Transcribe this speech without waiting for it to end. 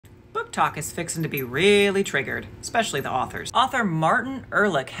Book talk is fixing to be really triggered, especially the authors. Author Martin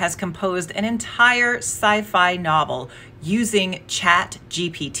Ehrlich has composed an entire sci-fi novel using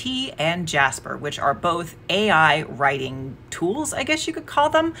ChatGPT and Jasper, which are both AI writing tools, I guess you could call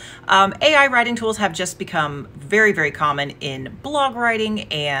them. AI writing tools have just become very, very common in blog writing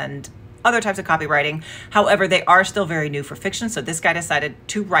and other types of copywriting. However, they are still very new for fiction, so this guy decided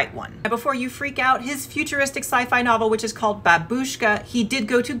to write one. Before you freak out, his futuristic sci-fi novel, which is called Babushka, he did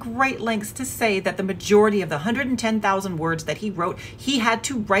go to great lengths to say that the majority of the 110,000 words that he wrote, he had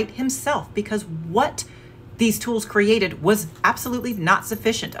to write himself because what these tools created was absolutely not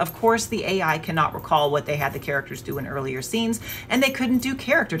sufficient. Of course, the AI cannot recall what they had the characters do in earlier scenes, and they couldn't do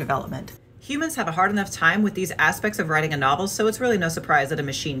character development. Humans have a hard enough time with these aspects of writing a novel, so it's really no surprise that a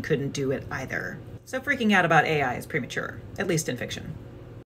machine couldn't do it either. So freaking out about AI is premature, at least in fiction.